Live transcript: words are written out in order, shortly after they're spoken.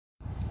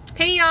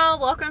Hey y'all,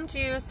 welcome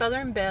to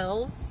Southern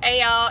Bells.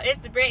 Hey y'all,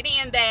 it's Brittany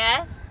and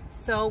Beth.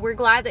 So we're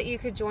glad that you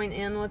could join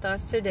in with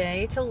us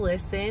today to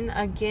listen.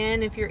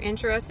 Again, if you're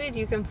interested,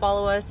 you can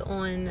follow us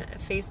on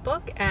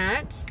Facebook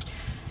at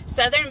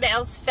Southern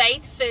Bells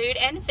Faith, Food,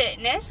 and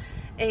Fitness.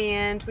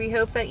 And we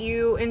hope that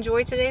you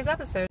enjoy today's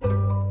episode.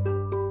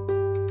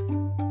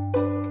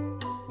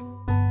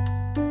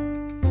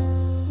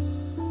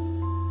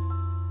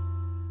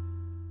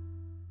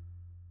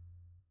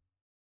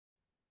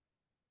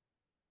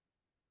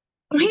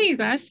 Hey, you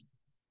guys.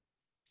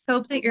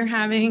 Hope that you're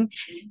having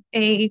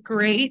a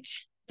great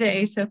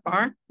day so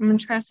far. I'm going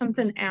to try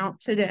something out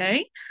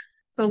today.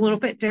 It's a little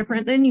bit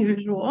different than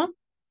usual.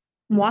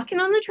 I'm walking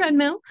on the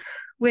treadmill,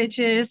 which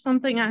is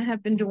something I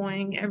have been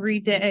doing every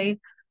day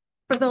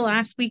for the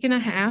last week and a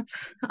half.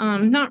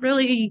 Not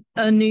really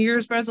a New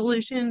Year's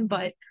resolution,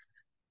 but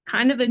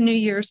kind of a New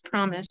Year's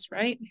promise,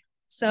 right?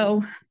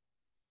 So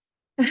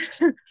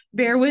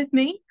bear with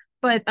me.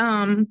 But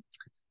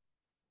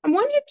I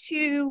wanted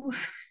to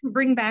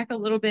bring back a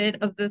little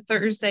bit of the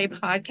Thursday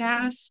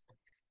podcast.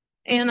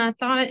 And I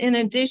thought, in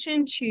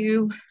addition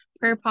to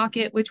Prayer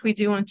Pocket, which we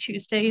do on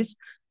Tuesdays,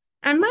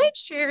 I might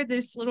share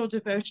this little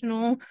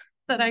devotional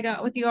that I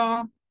got with you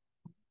all.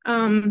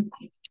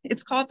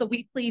 It's called the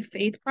Weekly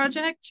Faith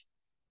Project.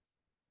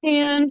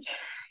 And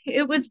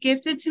it was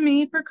gifted to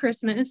me for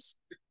Christmas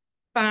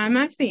by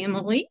my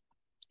family.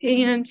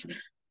 And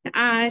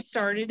I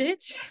started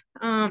it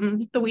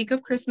the week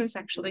of Christmas,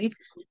 actually.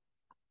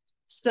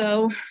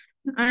 So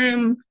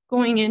I'm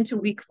going into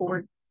week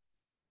 4.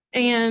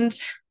 And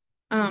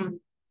I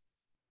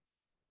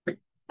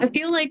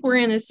feel like we're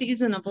in a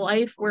season of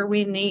life where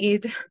we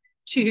need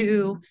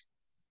to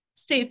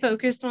stay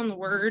focused on the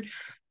word.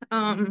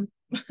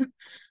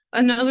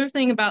 Another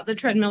thing about the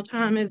treadmill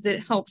time is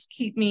it helps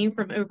keep me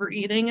from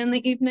overeating in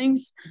the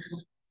evenings.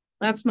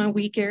 That's my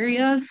weak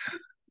area.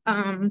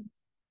 I don't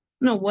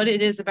know what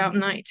it is about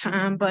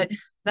nighttime, but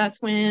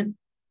that's when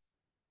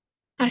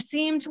I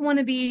seem to want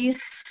to be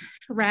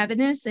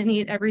ravenous and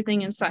eat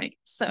everything in sight.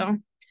 So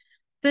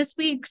this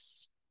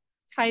week's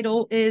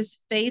title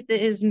is Faith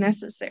is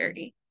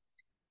Necessary.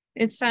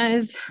 It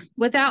says,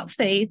 without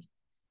faith,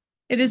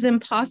 it is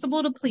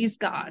impossible to please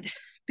God,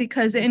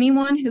 because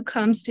anyone who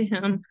comes to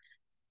him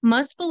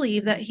must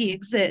believe that he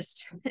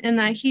exists and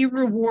that he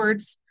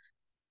rewards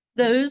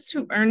those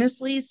who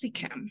earnestly seek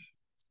him.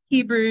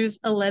 Hebrews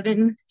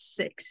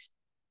 11:6.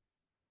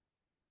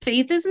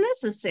 Faith is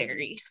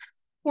necessary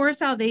for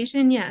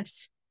salvation,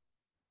 yes.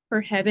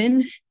 For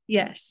heaven,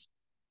 yes.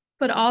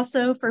 But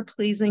also for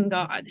pleasing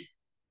God.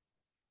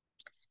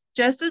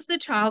 Just as the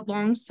child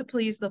longs to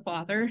please the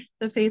Father,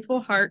 the faithful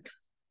heart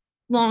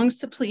longs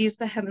to please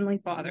the Heavenly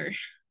Father.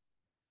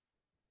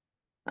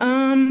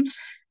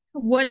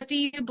 What do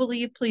you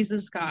believe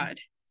pleases God?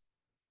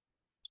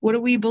 What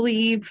do we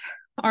believe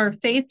our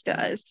faith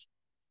does?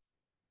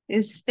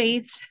 Is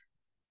faith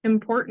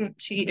important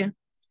to you?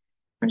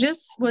 I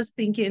just was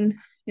thinking,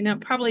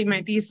 probably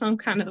might be some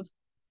kind of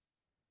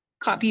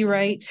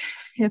copyright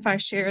if I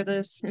share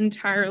this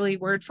entirely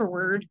word for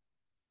word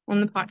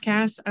on the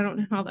podcast. I don't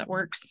know how that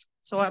works,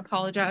 so I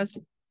apologize.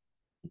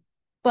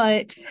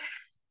 But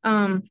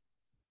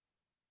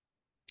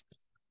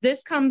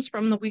this comes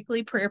from the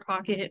Weekly Prayer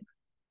Pocket,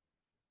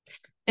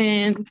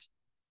 and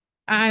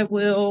I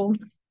will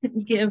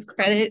give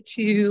credit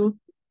to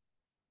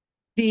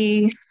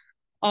the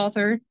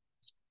author.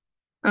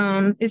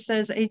 It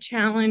says a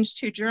challenge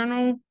to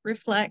journal,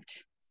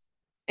 reflect,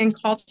 and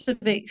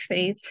cultivate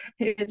faith.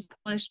 It's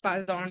published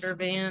by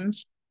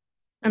Zondervan.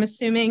 I'm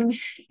assuming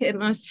it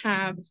must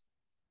have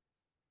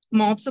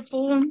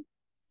multiple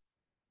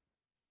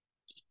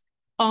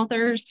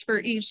authors for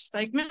each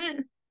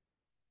segment.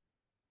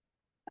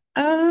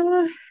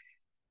 But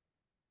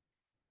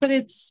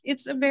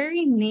it's a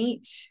very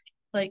neat,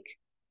 like,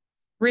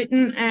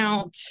 written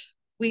out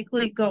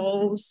weekly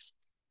goals.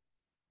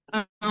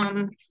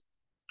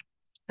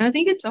 I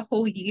think it's a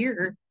whole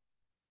year. I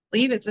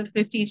believe it's a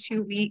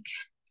 52-week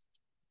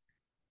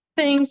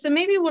thing. So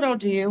maybe what I'll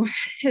do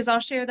is I'll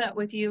share that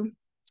with you.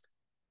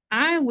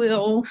 I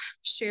will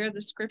share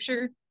the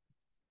scripture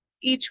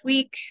each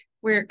week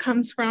where it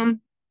comes from,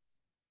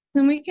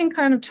 and we can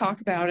kind of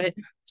talk about it.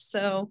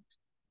 So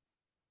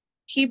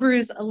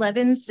Hebrews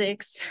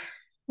 11:6,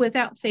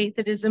 without faith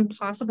it is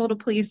impossible to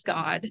please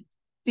God,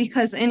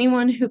 because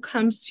anyone who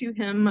comes to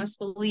him must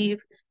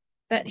believe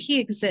that he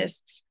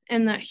exists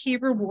and that he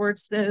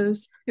rewards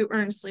those who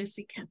earnestly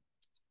seek him.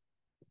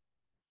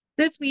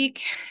 This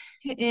week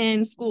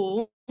in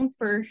school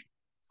for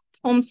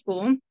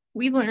homeschool,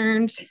 we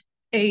learned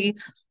a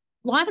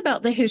lot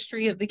about the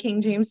history of the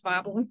King James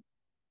Bible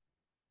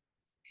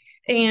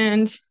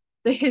and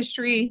the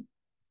history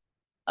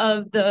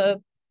of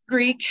the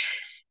Greek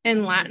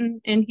and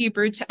Latin and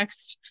Hebrew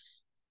text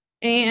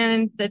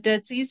and the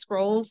Dead Sea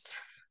Scrolls.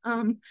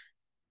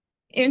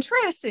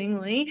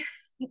 Interestingly,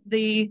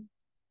 the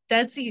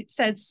Dead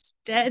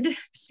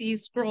Sea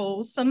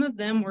Scrolls, some of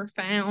them were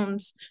found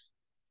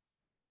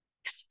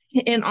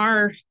in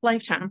our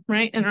lifetime,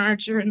 right? In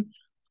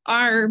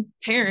our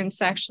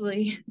parents'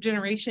 actually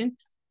generation.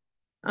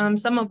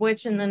 some of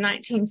which in the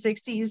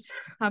 1960s,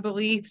 I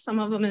believe, some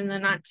of them in the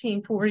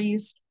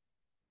 1940s.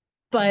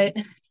 But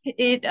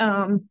it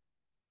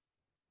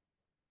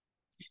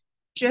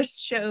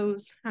just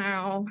shows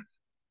how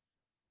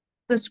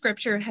the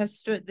scripture has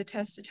stood the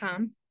test of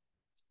time.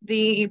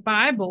 The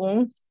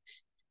Bible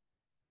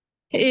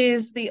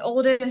is the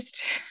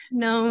oldest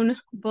known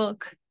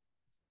book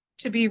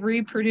to be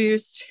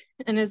reproduced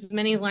in as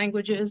many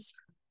languages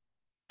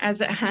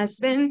as it has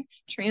been,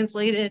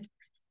 translated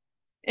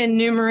in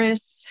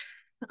numerous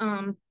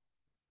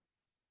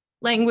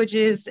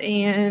languages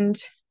and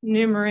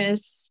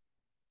numerous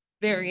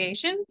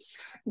variations.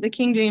 The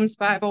King James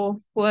Bible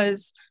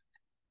was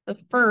the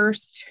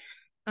first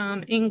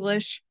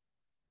English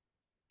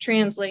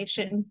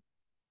translation,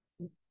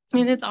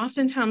 and it's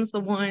oftentimes the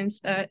ones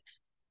that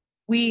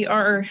we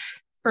are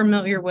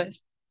familiar with.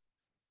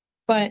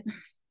 But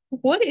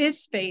what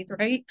is faith,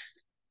 right?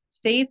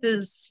 Faith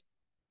is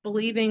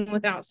believing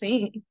without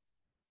seeing.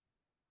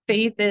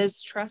 Faith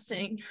is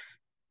trusting.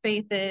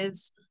 Faith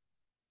is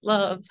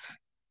love.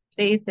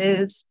 Faith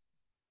is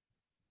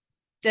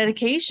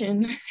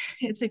dedication.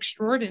 It's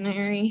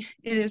extraordinary.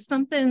 It is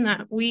something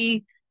that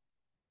we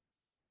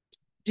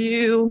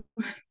do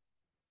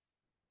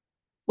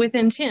with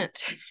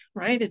intent,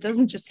 right? It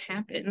doesn't just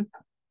happen.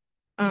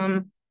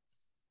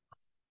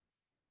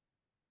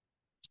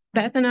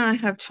 Beth and I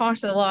have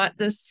talked a lot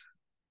this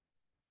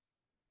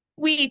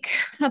week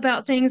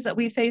about things that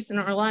we face in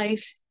our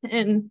life.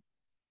 And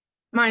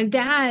my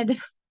dad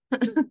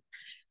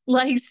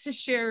likes to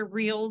share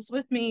reels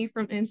with me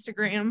from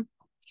Instagram.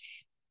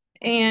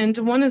 And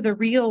one of the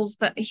reels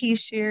that he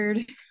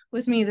shared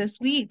with me this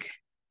week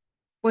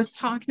was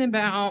talking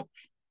about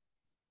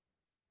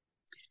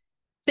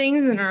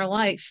things in our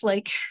life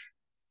like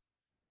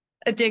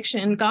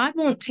addiction. God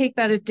won't take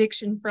that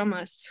addiction from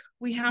us.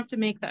 We have to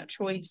make that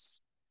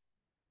choice.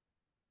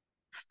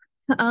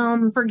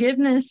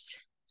 Forgiveness.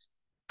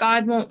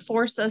 God won't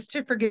force us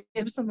to forgive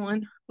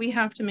someone. We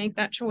have to make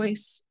that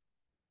choice.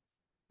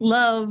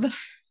 Love.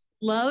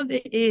 Love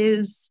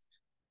is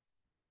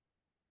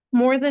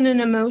more than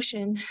an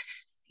emotion.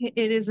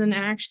 It is an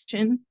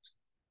action.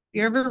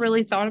 You ever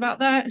really thought about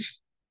that?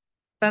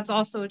 That's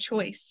also a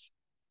choice.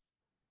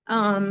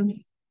 God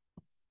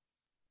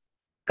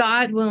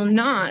will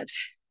not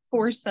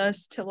force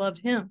us to love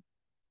him.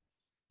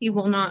 He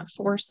will not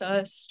force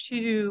us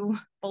to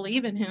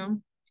believe in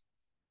him.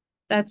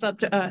 That's up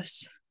to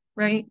us,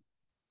 right?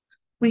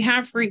 We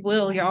have free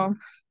will, y'all.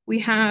 We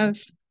have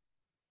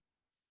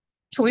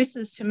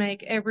choices to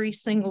make every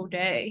single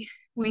day.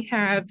 We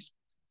have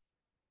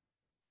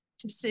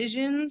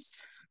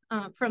decisions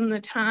from the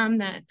time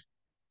that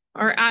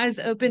our eyes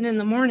open in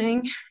the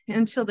morning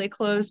until they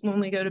close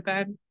when we go to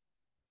bed.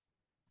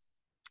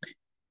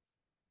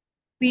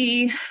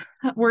 We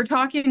were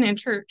talking in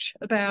church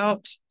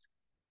about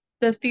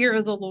the fear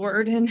of the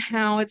Lord and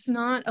how it's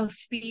not a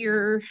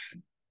fear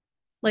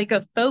like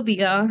a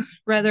phobia,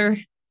 rather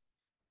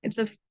it's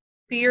a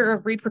fear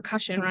of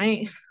repercussion,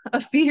 right? A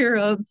fear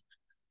of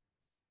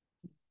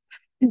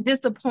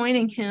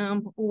disappointing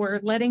him or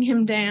letting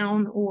him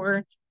down,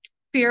 or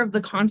fear of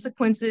the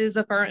consequences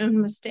of our own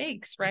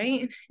mistakes,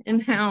 right?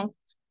 And how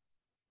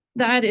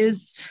that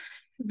is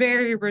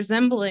very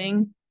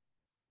resembling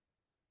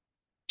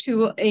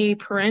to a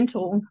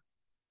parental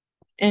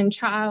and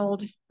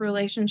child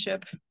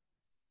relationship.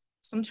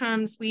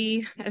 Sometimes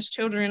we as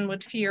children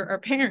would fear our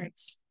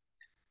parents.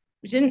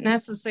 We didn't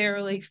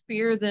necessarily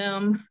fear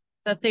them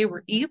that they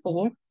were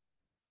evil.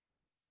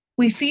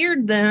 We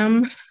feared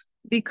them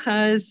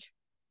because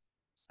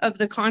of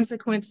the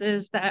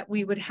consequences that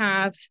we would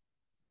have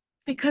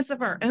because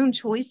of our own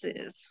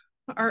choices,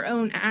 our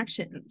own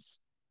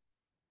actions.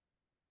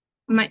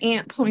 My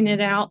aunt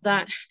pointed out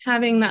that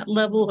having that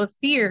level of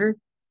fear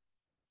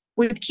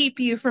would keep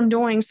you from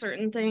doing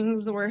certain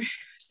things or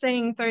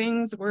saying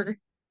things or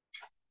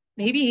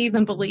maybe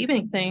even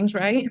believing things,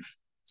 right?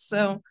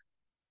 So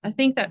I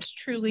think that's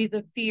truly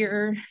the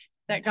fear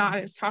that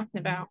God is talking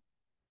about.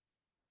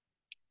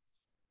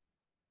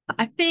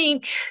 I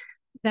think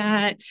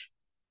that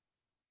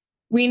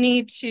we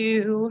need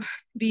to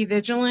be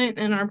vigilant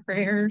in our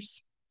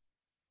prayers.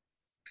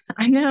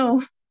 I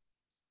know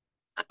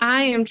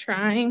I am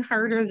trying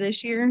harder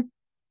this year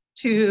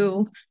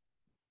to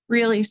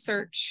really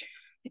search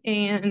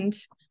and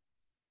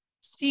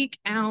seek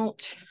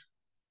out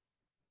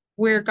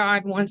where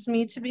God wants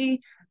me to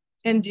be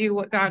and do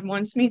what God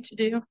wants me to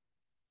do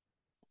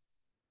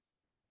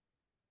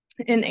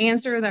and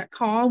answer that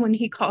call when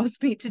he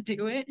calls me to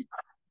do it.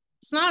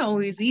 It's not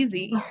always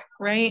easy,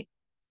 right?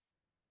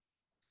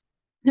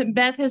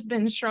 Beth has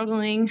been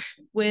struggling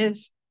with,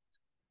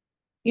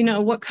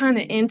 what kind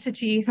of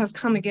entity has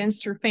come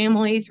against her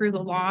family through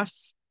the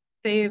loss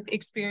they've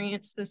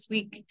experienced this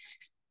week,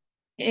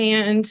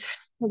 and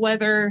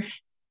whether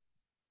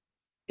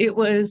it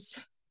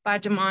was by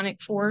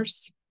demonic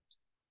force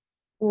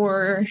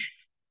or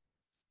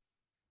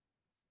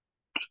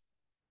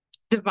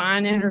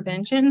divine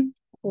intervention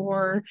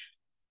or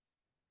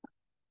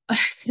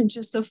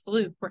just a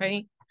fluke,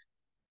 right?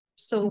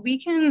 So we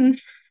can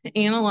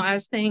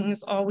analyze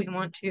things all we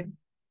want to.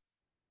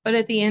 But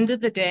at the end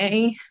of the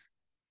day,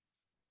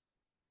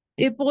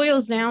 it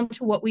boils down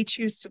to what we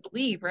choose to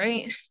believe,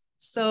 right?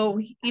 So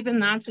even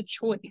that's a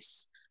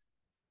choice.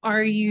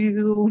 Are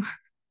you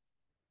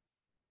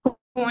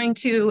going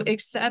to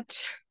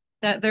accept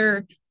that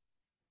there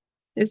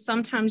is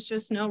sometimes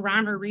just no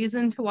rhyme or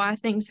reason to why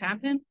things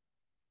happen?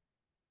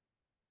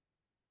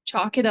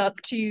 Chalk it up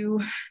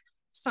to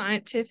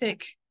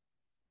scientific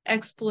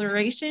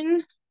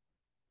exploration,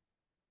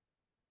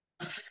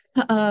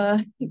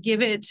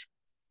 give it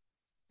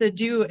the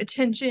due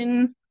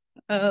attention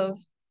of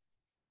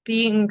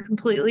being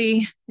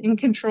completely in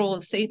control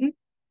of Satan?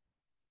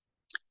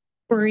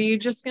 Or are you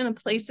just going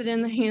to place it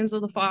in the hands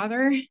of the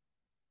Father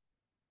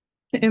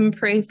and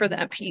pray for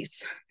that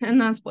peace?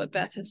 And that's what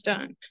Beth has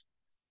done.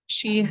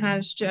 She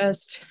has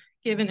just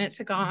given it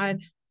to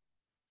God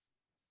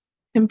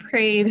and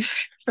prayed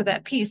for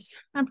that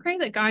peace. I pray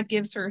that God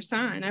gives her a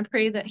sign. I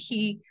pray that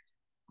He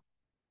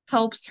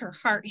helps her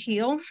heart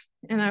heal.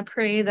 And I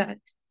pray that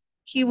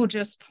He will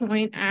just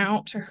point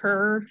out to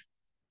her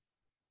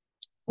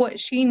what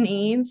she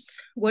needs,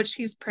 what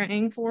she's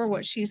praying for,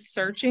 what she's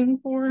searching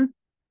for.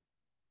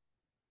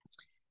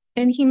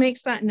 And He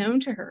makes that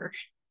known to her.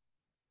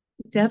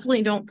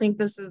 Definitely don't think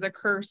this is a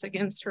curse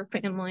against her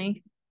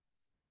family.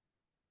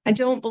 I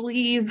don't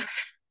believe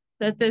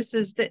that this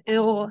is the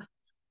ill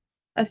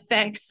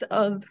effects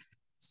of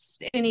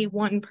any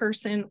one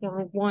person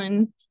or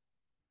one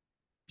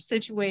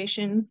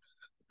situation.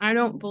 I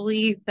don't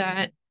believe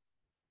that,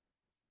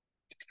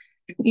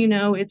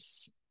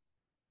 it's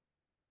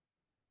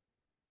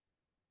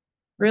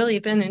really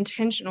been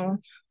intentional.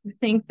 I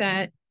think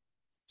that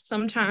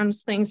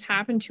sometimes things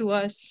happen to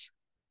us.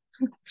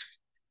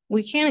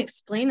 We can't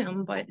explain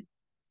them, but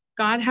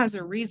God has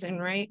a reason,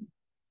 right?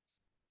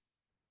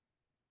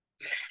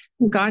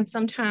 God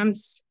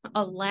sometimes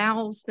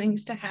allows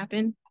things to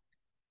happen.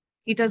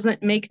 He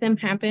doesn't make them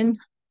happen,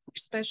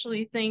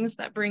 especially things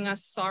that bring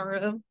us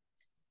sorrow.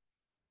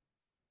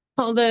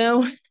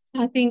 Although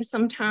I think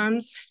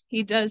sometimes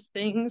He does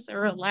things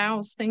or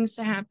allows things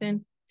to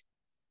happen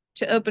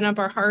to open up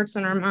our hearts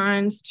and our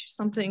minds to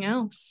something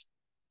else.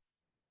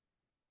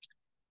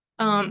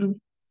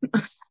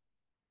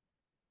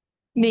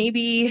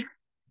 Maybe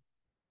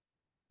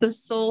the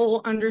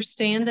soul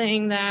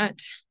understanding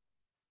that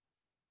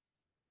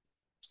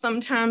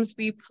sometimes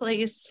we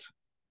place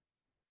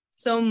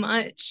so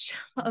much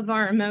of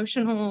our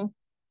emotional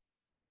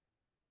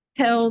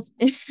health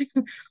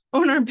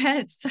on our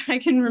pets. I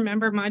can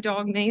remember my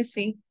dog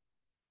Macy.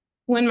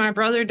 When my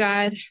brother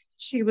died,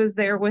 she was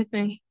there with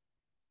me.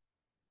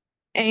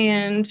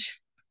 And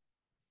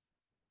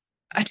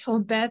I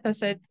told Beth, I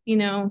said,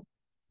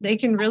 they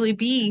can really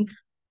be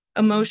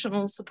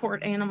emotional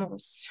support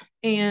animals.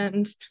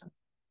 And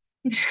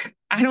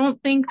I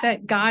don't think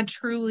that God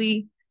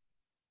truly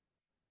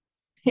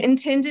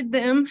intended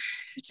them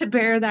to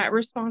bear that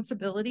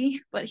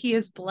responsibility, but He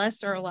has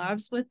blessed our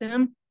lives with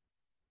them.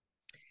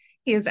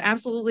 He has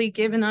absolutely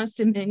given us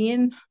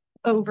dominion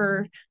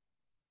over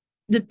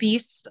the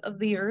beasts of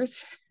the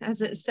earth,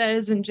 as it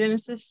says in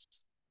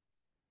Genesis.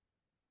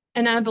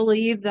 And I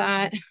believe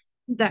that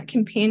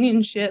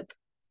companionship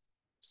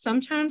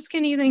sometimes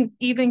can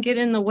even get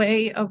in the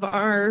way of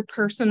our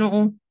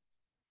personal,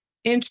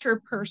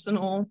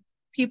 interpersonal,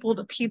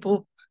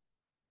 people-to-people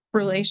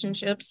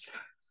relationships.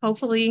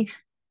 Hopefully,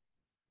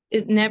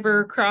 it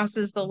never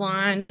crosses the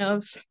line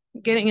of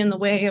getting in the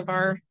way of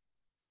our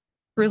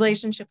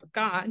relationship with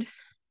God.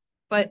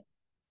 But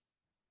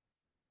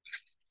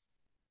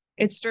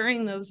it's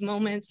during those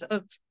moments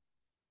of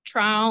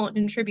trial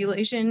and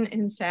tribulation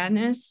and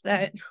sadness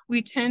that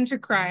we tend to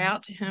cry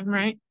out to Him,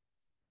 right?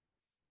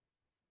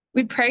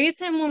 We praise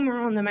Him when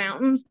we're on the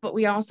mountains, but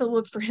we also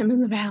look for Him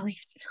in the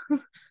valleys.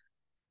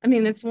 I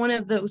mean, it's one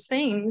of those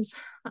things.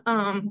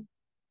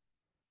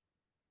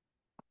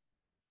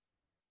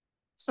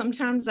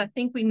 Sometimes I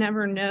think we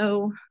never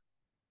know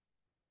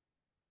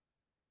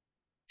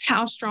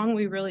how strong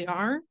we really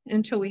are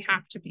until we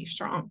have to be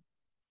strong.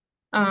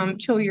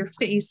 Till you're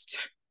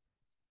faced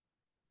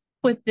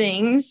with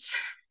things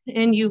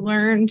and you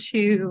learn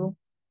to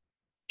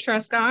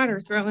trust God or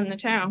throw in the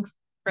towel,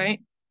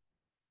 right?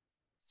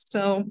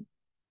 So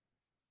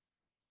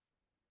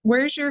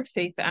where's your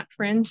faith at,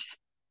 friend?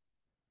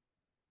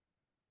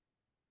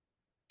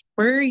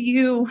 Where are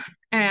you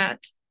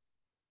at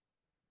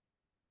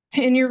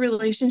in your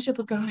relationship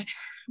with God?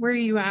 Where are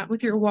you at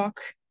with your walk?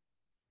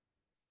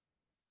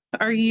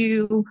 Are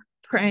you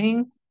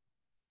praying?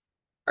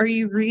 Are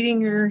you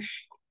reading your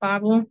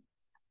Bible?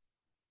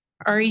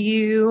 Are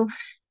you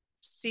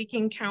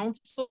seeking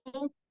counsel?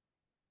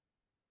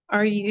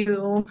 Are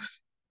you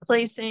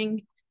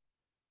placing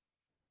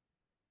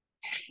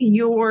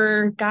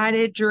your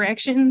guided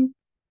direction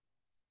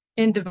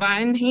in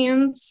divine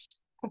hands,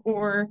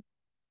 or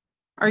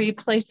are you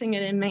placing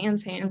it in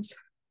man's hands?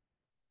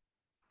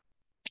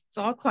 It's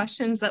all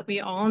questions that we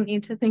all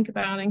need to think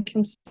about and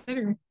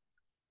consider.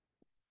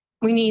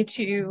 We need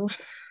to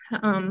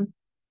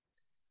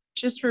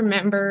just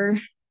remember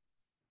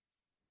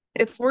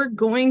if we're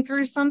going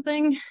through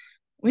something,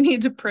 we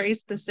need to pray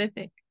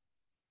specific.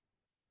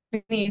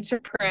 We need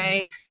to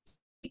pray.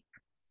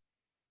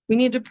 We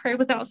need to pray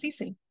without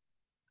ceasing.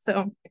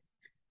 So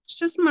it's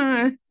just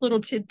my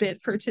little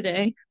tidbit for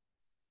today.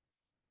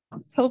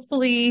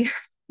 Hopefully,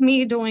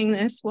 me doing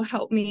this will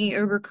help me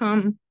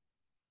overcome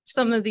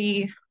some of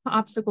the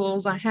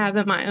obstacles I have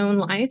in my own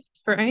life,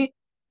 right?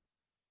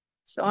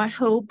 So I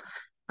hope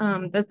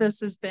that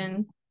this has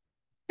been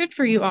good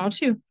for you all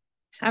too.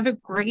 Have a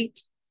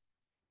great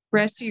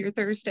rest of your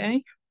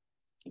Thursday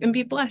and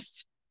be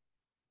blessed.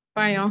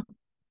 Bye, y'all.